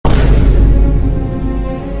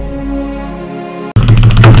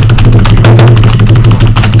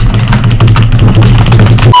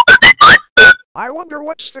wonder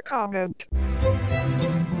what's the comment.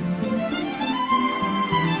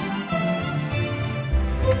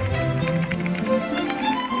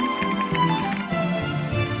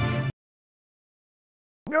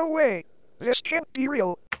 No way. This can't be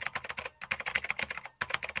real.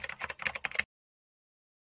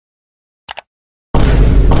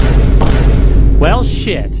 Well,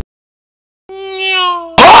 shit.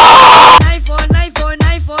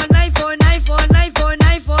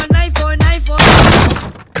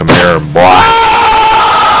 Come here, boy.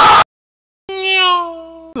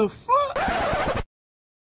 The fuck?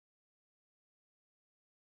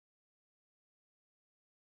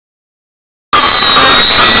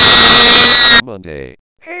 Monday.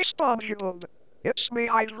 Hey SpongeBob. It's me,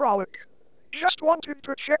 Hydraulic. Just wanted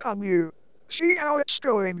to check on you. See how it's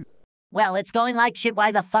going. Well, it's going like shit.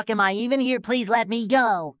 Why the fuck am I even here? Please let me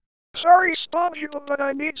go. Sorry SpongeBob, but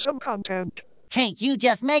I need some content. Can't you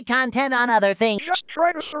just make content on other things? Just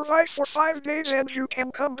try to survive for 5 days and you can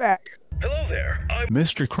come back. Hello there, I'm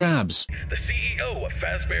Mr. Krabs. the CEO of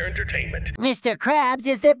Fazbear Entertainment. Mr. Krabs,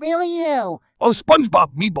 is that really you? Oh,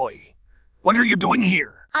 SpongeBob, me boy. What are you doing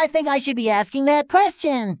here? I think I should be asking that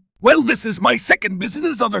question. Well, this is my second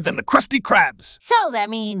business other than the Krusty Krabs. So that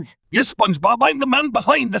means... Yes, SpongeBob, I'm the man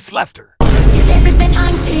behind this laughter. Is everything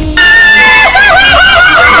I'm seeing?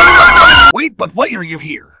 Wait, but why are you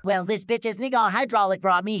here? Well, this bitch-ass nigga Hydraulic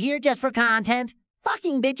brought me here just for content.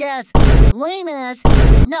 Fucking bitch-ass. Lame-ass.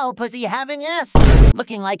 No pussy having ass.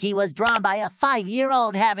 Looking like he was drawn by a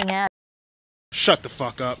 5-year-old having ass. Shut the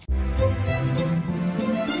fuck up.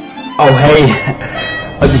 Oh, hey.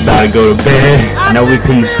 I was about to go to bed. I know we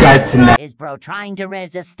couldn't start tonight. Is bro trying to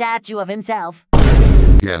raise a statue of himself?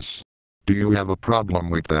 Yes. Do you have a problem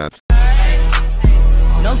with that?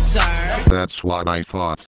 No, sir. That's what I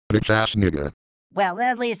thought. Bitch ass nigga. Well,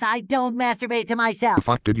 at least I don't masturbate to myself. The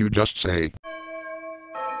fuck did you just say?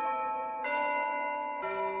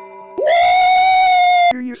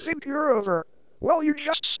 Do you think you're over? Well, you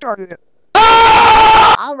just started it.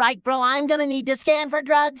 Alright, bro, I'm gonna need to scan for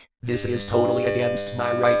drugs. This is totally against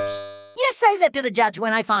my rights. You say that to the judge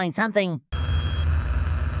when I find something.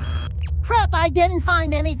 Crap, I didn't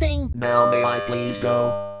find anything. Now may I please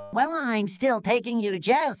go? Well, I'm still taking you to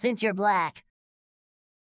jail since you're black.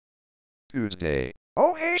 Tuesday.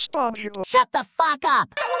 Oh, hey SpongeBob. Shut the fuck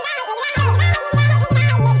up!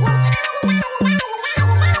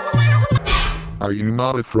 Are you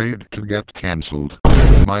not afraid to get cancelled?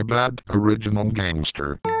 My bad, original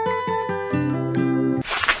gangster.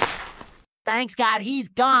 Thanks God, he's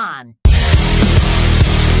gone.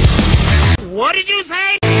 What did you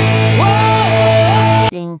say?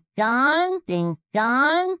 Ding dong, ding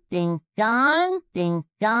dong, ding dong, ding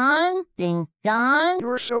dong, ding dong.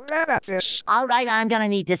 You're so bad at this. Alright, I'm gonna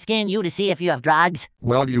need to scan you to see if you have drugs.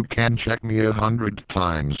 Well, you can check me 100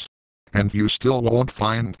 times. And you still won't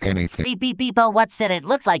find anything. Beep beep beep, oh, what's that? It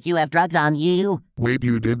looks like you have drugs on you. Wait,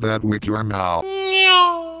 you did that with your mouth.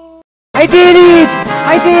 I did it!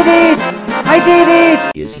 I did it! I did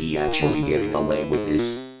it! Is he actually getting away with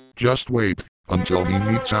this? Just wait until he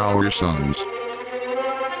meets our sons.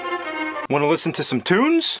 Want to listen to some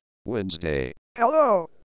tunes? Wednesday. Hello.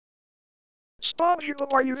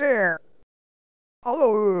 SpongeBob, are you there?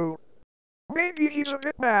 Hello. Maybe he's a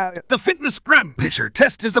bit mad. The fitness gram pitcher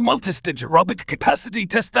test is a multi-stage aerobic capacity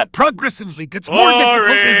test that progressively gets more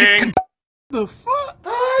difficult as it can. The fuck?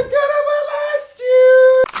 I'm gonna molest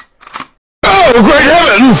you! Oh, great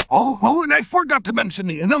heavens! Oh, and I forgot to mention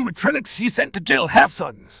the animatronics he sent to jail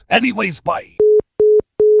half-sons. Anyways, bye.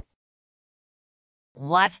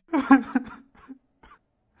 What?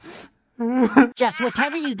 Just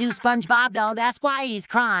whatever you do, SpongeBob, don't ask why he's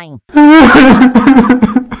crying.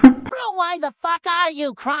 Bro, why the fuck are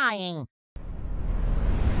you crying?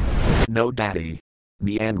 No, Daddy.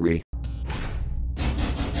 Me angry.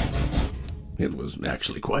 It was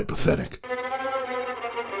actually quite pathetic.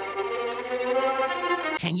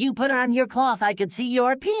 Can you put on your cloth? I could see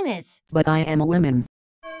your penis. But I am a woman.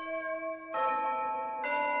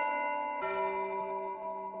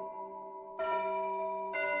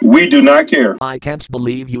 We do not care. I can't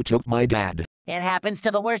believe you took my dad. It happens to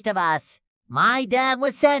the worst of us. My dad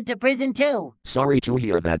was sent to prison too. Sorry to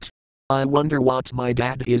hear that. I wonder what my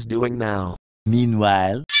dad is doing now.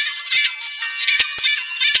 Meanwhile...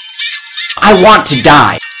 I want to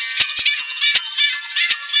die!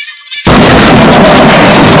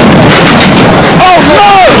 Oh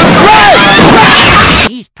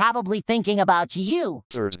no! He's probably thinking about you.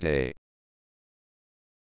 Thursday.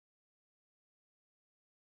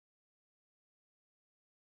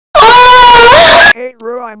 Hey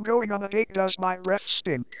bro, I'm going on a date. Does my breath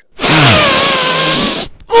stink?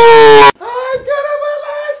 I'm gonna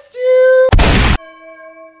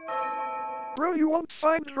Bro, you won't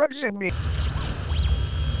find drugs in me.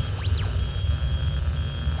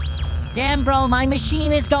 Damn, bro, my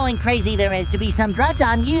machine is going crazy. There is to be some drugs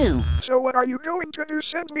on you. So what are you going to do?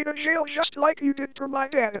 Send me to jail just like you did for my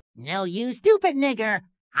dad? No, you stupid nigger.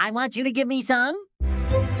 I want you to give me some.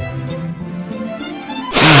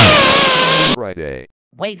 Friday.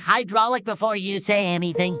 Wait, Hydraulic, before you say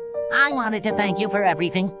anything, I wanted to thank you for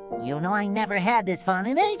everything. You know I never had this fun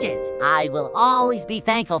in ages. I will always be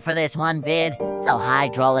thankful for this one vid. So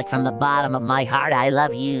Hydraulic, from the bottom of my heart, I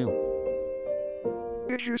love you.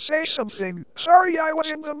 Did you say something? Sorry, I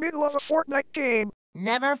was in the middle of a Fortnite game.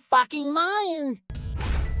 Never fucking mind.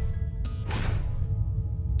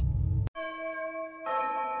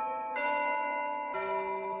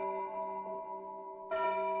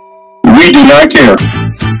 We do not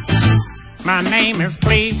care. My name is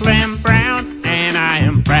Cleveland Brown, and I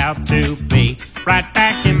am proud to be right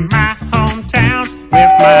back in my hometown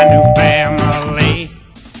with my new family.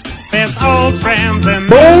 There's old friends and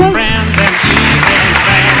new friends and even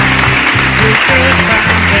bad, through good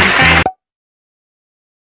times and bad.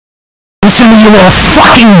 Listen to you little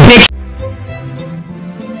fucking bitch!